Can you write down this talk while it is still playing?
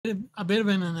a bit of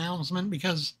an announcement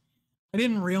because I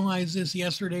didn't realize this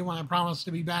yesterday when I promised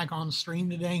to be back on stream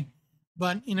today.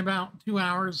 But in about 2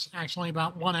 hours, actually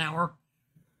about 1 hour,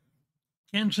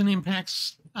 Genshin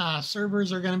Impact's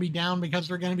servers are going to be down because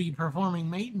they're going to be performing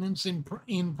maintenance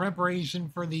in preparation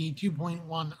for the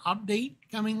 2.1 update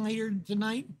coming later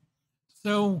tonight.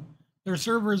 So their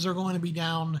servers are going to be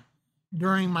down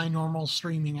during my normal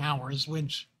streaming hours,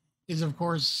 which is, of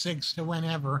course, 6 to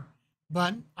whenever.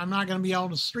 But I'm not going to be able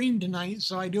to stream tonight,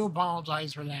 so I do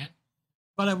apologize for that.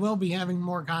 But I will be having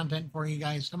more content for you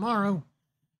guys tomorrow.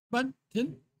 But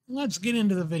let's get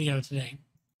into the video today.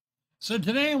 So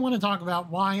today I want to talk about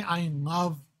why I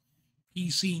love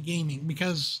PC gaming,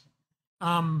 because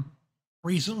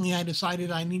recently I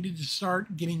decided I needed to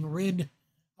start getting rid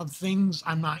of things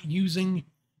I'm not using,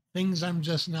 things I'm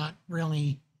just not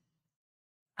really,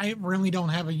 I really don't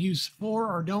have a use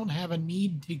for or don't have a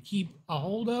need to keep a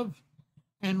hold of.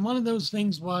 And one of those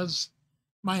things was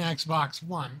my Xbox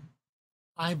One.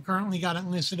 I've currently got it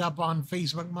listed up on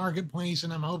Facebook Marketplace,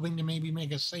 and I'm hoping to maybe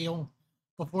make a sale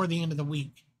before the end of the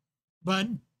week. But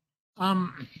I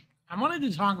wanted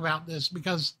to talk about this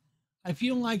because I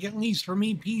feel like, at least for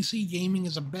me, PC gaming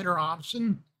is a better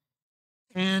option.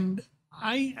 And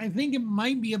I think it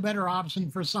might be a better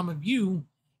option for some of you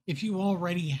if you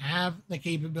already have the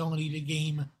capability to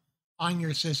game on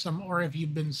your system, or if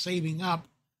you've been saving up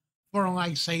for,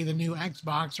 like, say, the new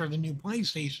Xbox or the new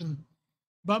PlayStation,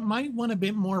 but might want a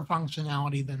bit more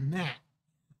functionality than that.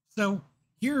 So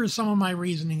here are some of my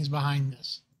reasonings behind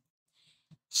this.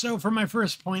 So for my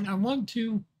first point, I want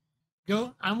to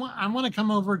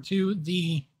come over to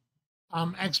the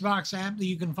Xbox app that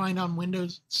you can find on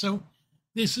Windows. So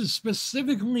this is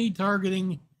specifically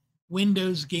targeting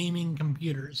Windows gaming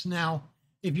computers. Now,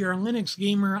 if you're a Linux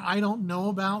gamer, I don't know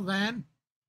about that.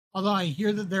 Although I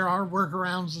hear that there are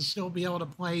workarounds to still be able to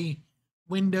play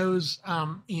Windows,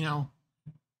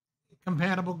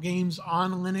 compatible games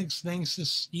on Linux thanks to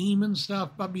Steam and stuff.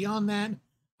 But beyond that,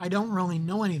 I don't really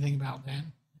know anything about that.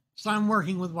 So I'm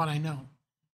working with what I know.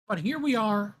 But here we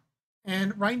are,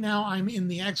 and right now I'm in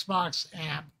the Xbox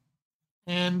app,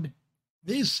 and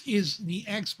this is the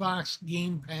Xbox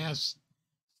Game Pass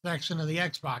section of the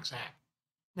Xbox app.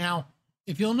 Now,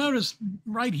 if you'll notice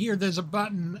right here, there's a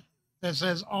button that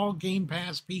says All Game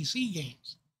Pass PC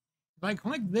Games. If I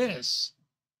click this,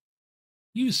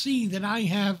 you see that I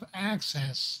have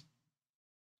access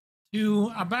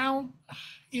to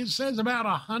it says about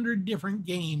 100 different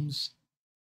games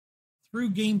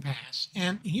through Game Pass.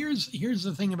 And here's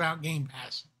the thing about Game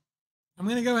Pass. I'm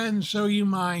going to go ahead and show you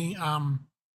my, I'm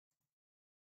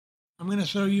going to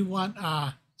show you what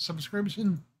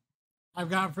subscription I've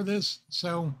got for this.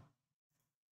 So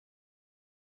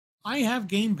I have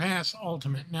Game Pass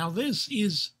Ultimate. Now, this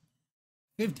is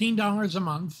 $15 a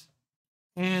month,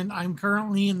 and I'm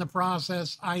currently in the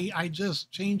process. I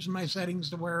just changed my settings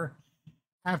to where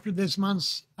after this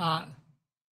month's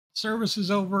service is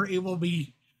over, it will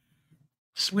be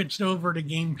switched over to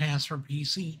Game Pass for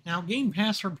PC. Now, Game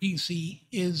Pass for PC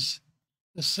is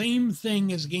the same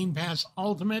thing as Game Pass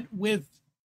Ultimate with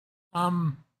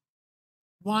two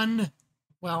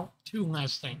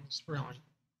less things, really.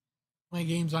 Play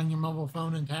games on your mobile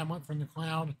phone and tablet from the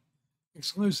cloud.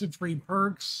 Exclusive free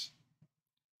perks.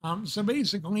 So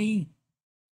basically,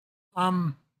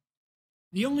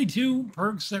 the only two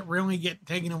perks that really get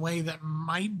taken away that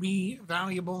might be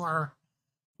valuable are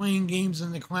playing games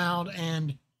in the cloud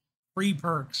and free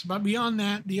perks. But beyond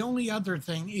that, the only other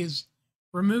thing is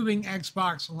removing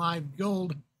Xbox Live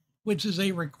Gold, which is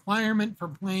a requirement for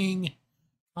playing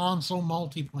console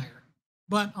multiplayer.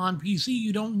 But on PC,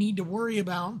 you don't need to worry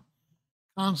about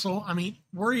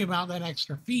that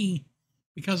extra fee,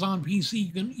 because on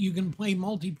PC you can play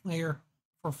multiplayer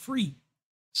for free.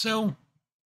 So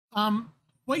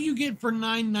what you get for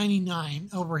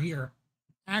 $9.99 over here: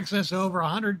 access to over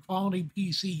 100 quality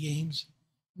PC games,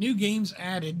 new games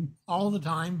added all the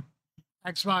time,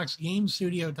 Xbox Game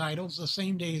Studio titles the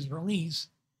same day as release,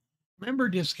 member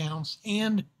discounts,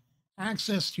 and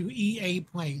access to EA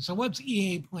Play. So what's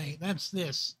EA Play? That's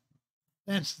this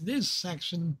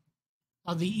section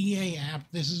of the EA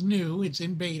app. This is new. It's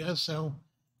in beta, so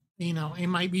it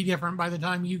might be different by the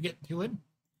time you get to it.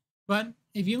 But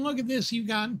if you look at this, you've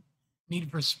got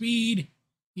Need for Speed,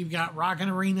 you've got Rocket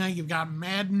Arena, you've got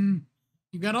Madden,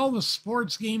 you've got all the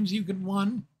sports games you could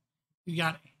want. You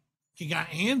got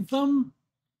Anthem,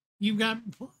 you've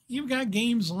got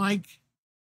games like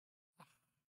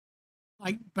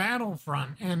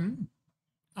Battlefront and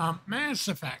Mass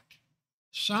Effect,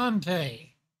 Shantae.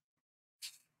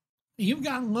 You've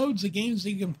got loads of games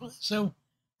that you can play. So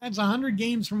that's 100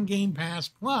 games from Game Pass,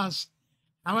 plus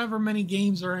however many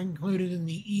games are included in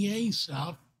the EA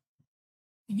stuff,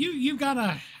 you've got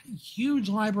a huge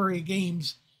library of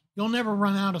games. You'll never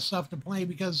run out of stuff to play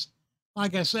because,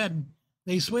 like I said,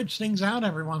 they switch things out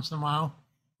every once in a while.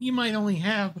 You might only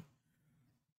have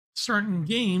certain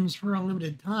games for a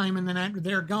limited time, and then after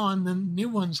they're gone, then new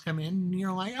ones come in, and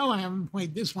you're like, oh, I haven't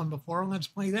played this one before, let's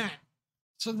play that.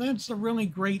 So that's a really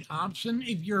great option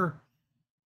if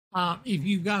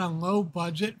you've got a low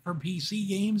budget for PC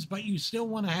games, but you still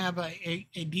want to have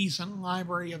a decent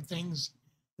library of things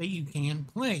that you can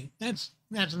play. That's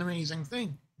an amazing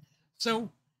thing. So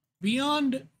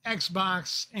beyond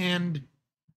Xbox and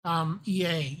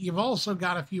EA, you've also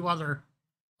got a few other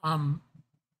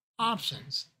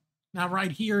options. Now,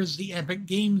 right here is the Epic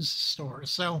Games Store.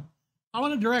 So I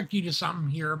want to direct you to something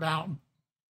here about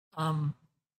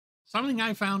something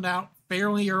I found out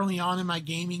fairly early on in my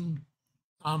gaming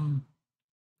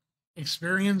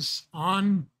experience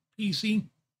on PC.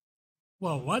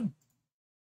 Whoa, what?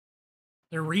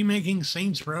 They're remaking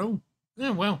Saints Row?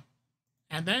 Yeah, well,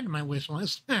 add that to my wish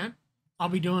list. I'll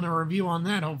be doing a review on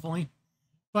that, hopefully.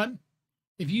 But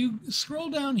if you scroll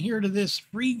down here to this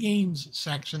free games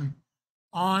section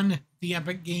on the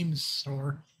Epic Games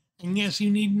Store, and yes, you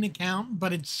need an account,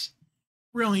 but it's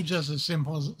really just as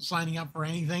simple as signing up for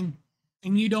anything.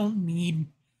 And you don't need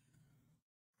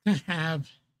to have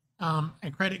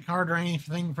a credit card or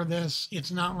anything for this.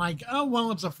 It's not like, oh,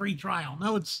 well, it's a free trial.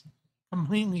 No, it's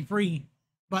completely free.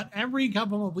 But every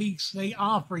couple of weeks, they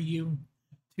offer you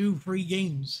 2 free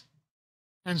games.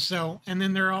 And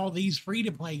then there are all these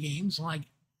free-to-play games like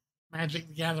Magic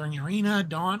the Gathering Arena,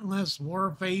 Dauntless,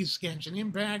 Warface, Genshin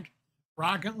Impact,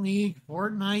 Rocket League,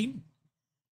 Fortnite.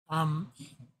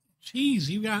 Geez,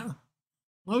 you got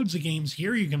loads of games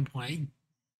here you can play.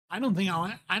 I don't think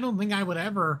I would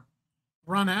ever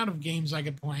run out of games I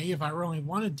could play if I really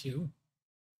wanted to.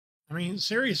 I mean,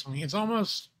 seriously, it's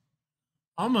almost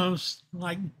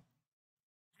like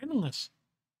endless.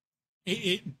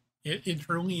 It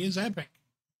truly is epic.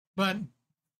 But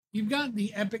you've got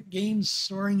the Epic Games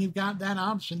Store, and you've got that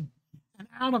option. And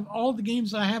out of all the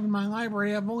games that I have in my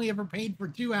library, I've only ever paid for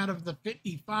 2 out of the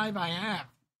 55 I have.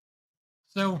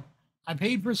 So I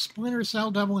paid for Splinter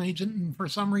Cell Double Agent, and for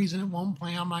some reason it won't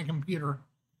play on my computer.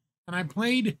 And I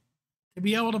paid to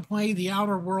be able to play The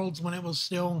Outer Worlds when it was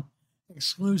still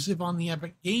exclusive on the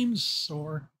Epic Games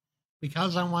Store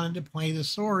because I wanted to play the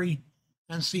story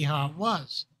and see how it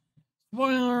was.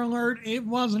 Spoiler alert, it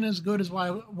wasn't as good as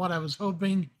what I was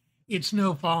hoping. It's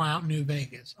no Fallout New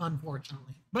Vegas,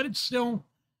 unfortunately. But it's still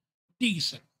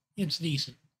decent. It's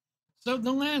decent. So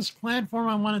the last platform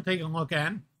I want to take a look at,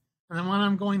 and the one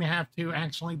I'm going to have to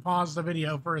actually pause the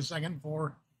video for a second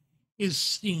for, is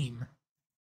Steam.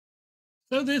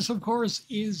 So this, of course,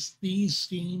 is the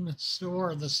Steam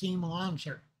store, the Steam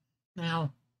launcher.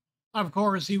 Now, of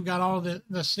course, you've got all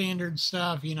the standard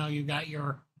stuff. You know, you've got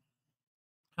your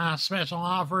special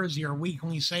offers, your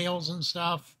weekly sales and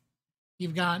stuff.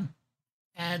 You've got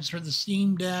ads for the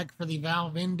Steam Deck, for the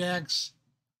Valve Index.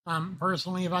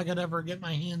 Personally, if I could ever get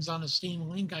my hands on a Steam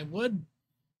Link, I would,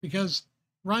 because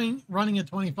running a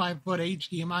 25-foot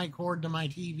HDMI cord to my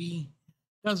TV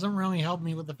doesn't really help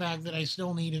me with the fact that I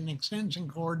still need an extension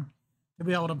cord to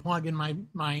be able to plug in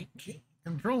my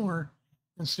controller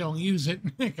and still use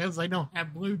it because I don't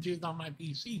have Bluetooth on my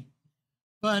PC.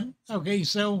 But okay,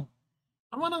 so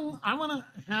I want to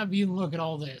have you look at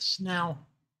all this. Now,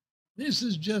 this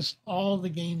is just all the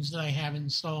games that I have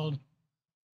installed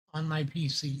on my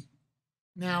PC.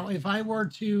 Now, if I were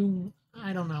to,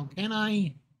 I don't know, can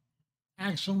I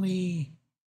actually,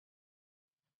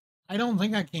 I don't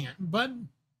think I can, but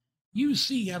you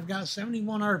see I've got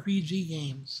 71 RPG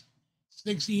games,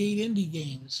 68 indie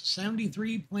games,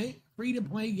 73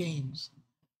 free-to-play games,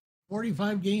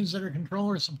 45 games that are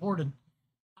controller supported.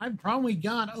 I've probably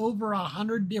got over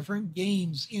 100 different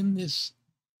games in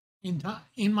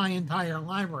my entire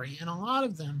library, and a lot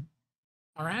of them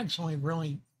are actually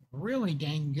really, really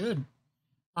dang good.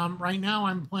 Right now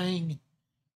I'm playing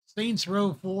Saints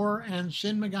Row 4 and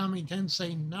Shin Megami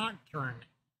Tensei Nocturne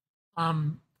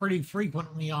pretty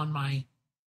frequently on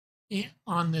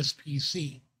this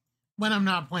PC. When I'm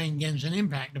not playing Genshin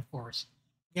Impact, of course.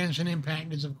 Genshin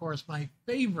Impact is, of course, my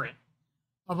favorite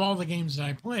of all the games that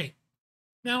I play.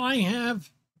 Now, I have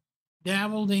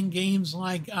dabbled in games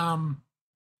like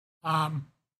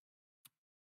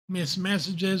Miss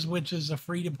Messages, which is a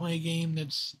free-to-play game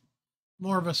that's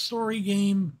more of a story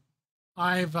game.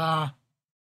 I've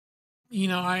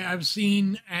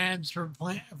seen ads for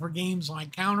games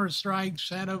like Counter-Strike,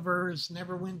 Shadowverse,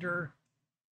 Neverwinter.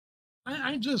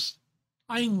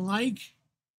 I like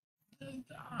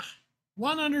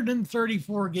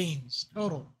 134 games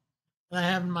total that I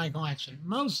have in my collection.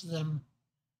 Most of them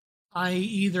I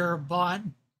either bought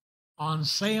on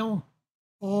sale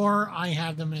or I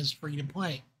have them as free to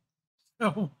play.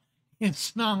 So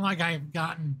it's not like I've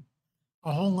gotten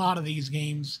a whole lot of these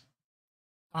games.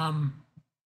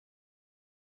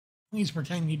 Please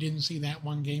pretend you didn't see that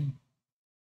one game.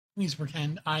 Please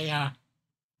pretend I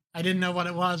didn't know what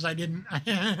it was. I didn't.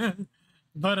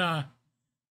 But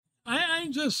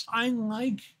I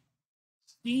like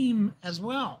Steam as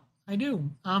well. I do.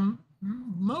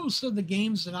 Most of the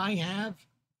games that I have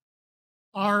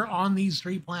are on these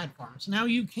three platforms. Now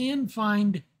you can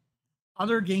find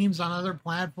other games on other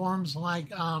platforms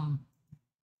like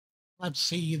let's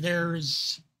see,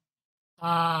 there's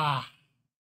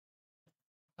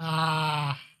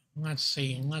let's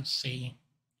see.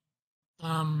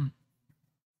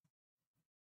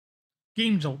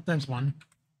 Game Jolt, that's one.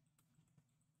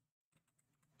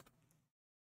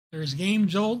 There's Game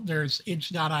Jolt, there's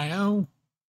itch.io.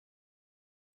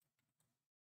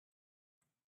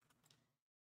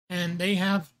 And they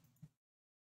have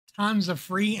tons of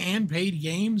free and paid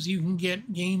games. You can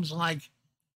get games like,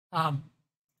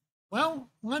 well,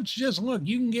 let's just look.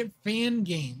 You can get fan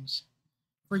games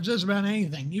for just about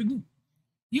anything. You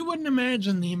wouldn't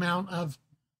imagine the amount of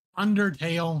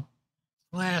Undertale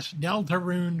 /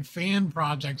 Deltarune fan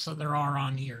projects that there are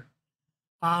on here.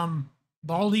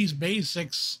 Baldi's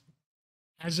Basics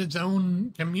has its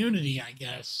own community, I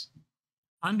guess.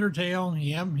 Undertale,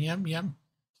 yep.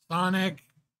 Sonic,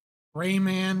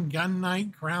 Rayman, Gun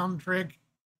Knight, Crown Trick,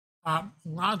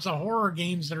 lots of horror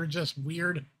games that are just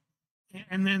weird.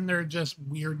 And then they're just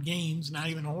weird games, not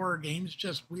even horror games,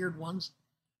 just weird ones.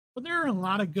 But there are a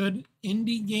lot of good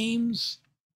indie games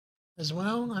as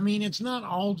well. I mean, it's not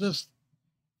all just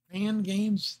fan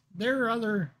games. There are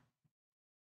other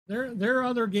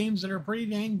games that are pretty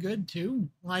dang good too.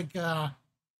 Like right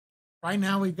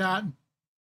now we've got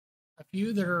a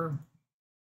few that are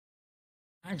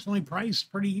actually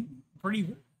priced pretty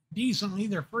decently.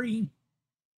 They're free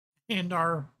and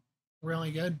are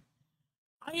really good.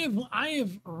 I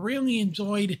have really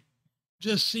enjoyed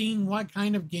just seeing what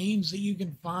kind of games that you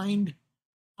can find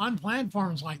on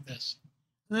platforms like this.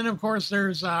 And then of course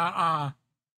there's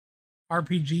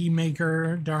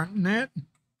RPGmaker.net,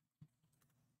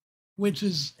 which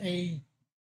is a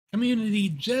community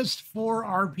just for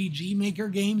RPG Maker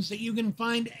games that you can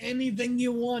find anything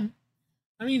you want.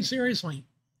 I mean, seriously,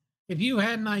 if you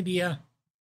had an idea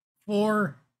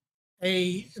for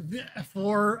an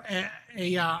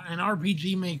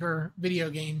RPG Maker video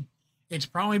game, it's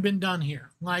probably been done here.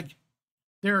 Like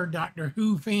there are Doctor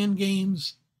Who fan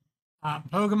games,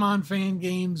 Pokemon fan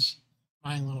games,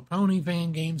 My Little Pony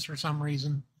fan games for some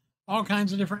reason, all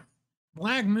kinds of different.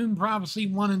 Black Moon Prophecy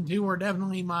 1 and 2 are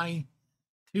definitely my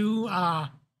two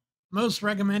most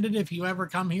recommended if you ever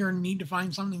come here and need to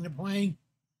find something to play.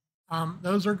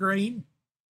 Those are great.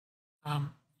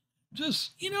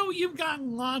 Just, you've got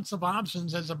lots of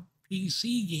options as a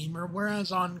PC gamer,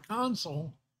 whereas on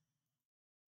console,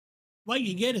 what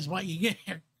you get is what you get.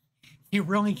 You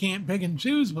really can't pick and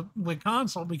choose with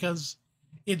console because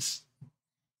it's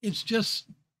just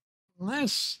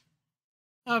less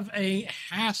of a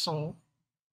hassle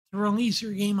to release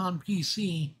your game on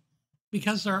PC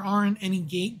because there aren't any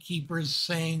gatekeepers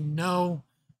saying, no,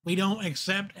 we don't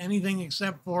accept anything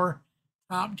except for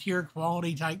top tier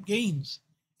quality type games.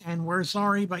 And we're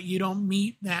sorry, but you don't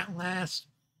meet that last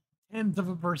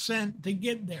 0.1% to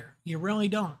get there. You really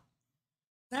don't.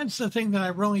 That's the thing that I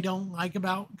really don't like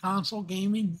about console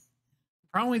gaming.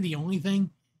 Probably the only thing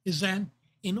is that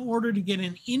in order to get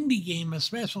an indie game,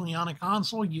 especially on a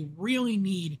console, you really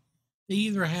need to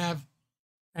either have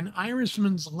an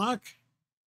Irishman's luck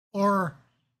or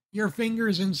your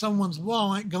fingers in someone's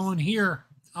wallet going, here,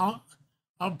 I'll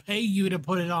pay you to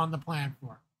put it on the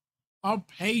platform. I'll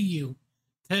pay you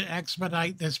to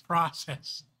expedite this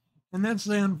process. And that's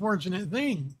the unfortunate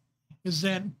thing, is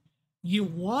that you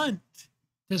want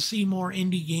to see more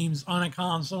indie games on a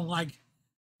console like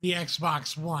the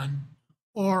Xbox One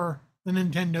or the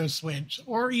Nintendo Switch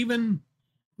or even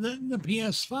the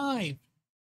PS5,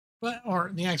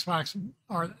 or the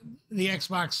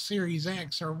Xbox Series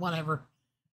X or whatever.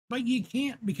 But you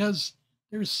can't because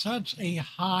there's such a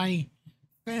high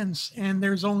fence and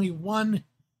there's only one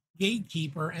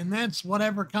gatekeeper, and that's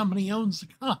whatever company owns the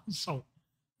console.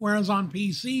 Whereas on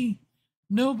PC,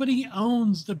 nobody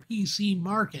owns the PC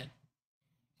market.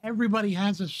 Everybody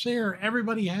has a share.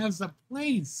 Everybody has a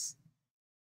place,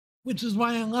 which is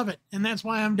why I love it. And that's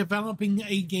why I'm developing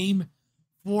a game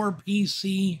for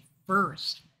PC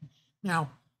first.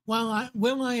 Now, will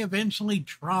I eventually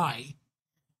try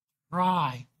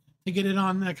to get it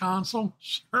on the console?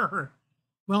 Sure.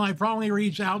 Will I probably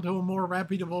reach out to a more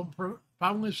reputable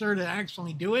publisher to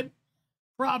actually do it?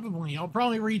 Probably. I'll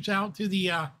probably reach out to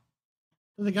the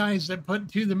guys that put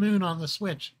To the Moon on the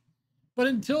Switch. But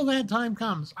until that time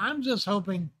comes, I'm just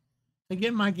hoping to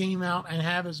get my game out and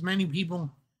have as many people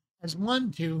as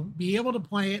want to be able to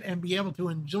play it and be able to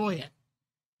enjoy it.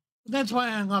 But that's why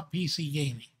I love PC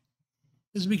gaming,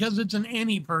 is because it's an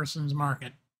any person's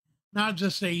market, not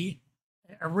just a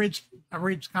rich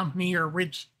company or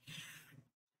rich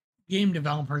game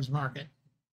developers market.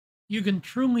 You can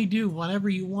truly do whatever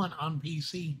you want on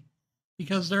PC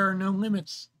because there are no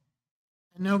limits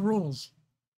and no rules.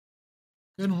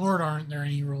 Good Lord, aren't there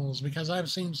any rules? Because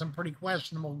I've seen some pretty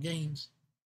questionable games.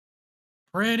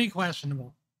 Pretty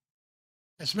questionable.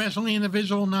 Especially in the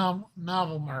visual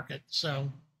novel market.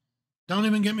 So don't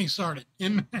even get me started.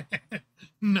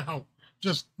 No,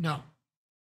 just no.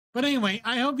 But anyway,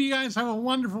 I hope you guys have a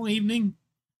wonderful evening.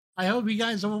 I hope you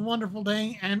guys have a wonderful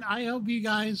day. And I hope you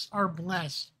guys are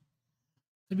blessed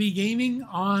to be gaming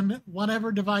on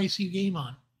whatever device you game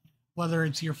on. Whether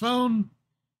it's your phone,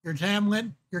 your tablet,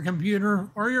 your computer,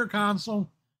 or your console.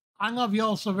 I love you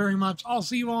all so very much. I'll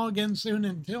see you all again soon.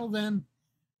 Until then,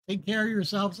 take care of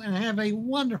yourselves and have a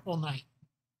wonderful night.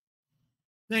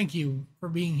 Thank you for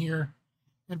being here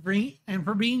and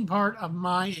for being part of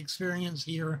my experience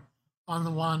here on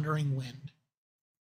The Wandering Wind.